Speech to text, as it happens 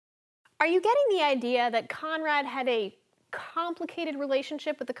Are you getting the idea that Conrad had a complicated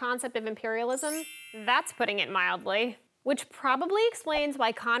relationship with the concept of imperialism? That's putting it mildly. Which probably explains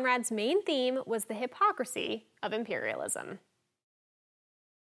why Conrad's main theme was the hypocrisy of imperialism.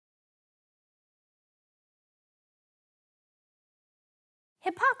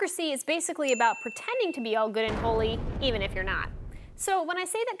 Hypocrisy is basically about pretending to be all good and holy, even if you're not. So when I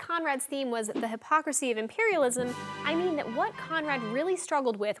say that Conrad's theme was the hypocrisy of imperialism, I mean that what Conrad really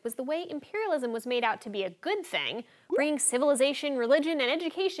struggled with was the way imperialism was made out to be a good thing, bringing civilization, religion, and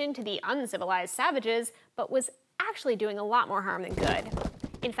education to the uncivilized savages, but was actually doing a lot more harm than good.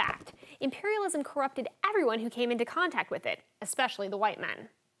 In fact, imperialism corrupted everyone who came into contact with it, especially the white men.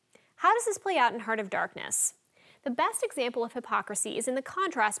 How does this play out in Heart of Darkness? The best example of hypocrisy is in the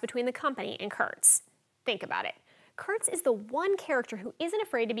contrast between the company and Kurtz. Think about it. Kurtz is the one character who isn't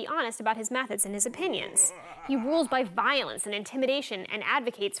afraid to be honest about his methods and his opinions. He rules by violence and intimidation and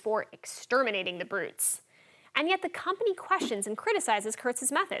advocates for exterminating the brutes. And yet the company questions and criticizes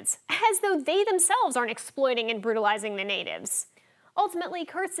Kurtz's methods, as though they themselves aren't exploiting and brutalizing the natives. Ultimately,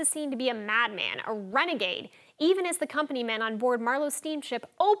 Kurtz is seen to be a madman, a renegade, even as the company men on board Marlowe's steamship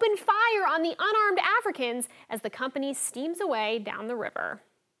open fire on the unarmed Africans as the company steams away down the river.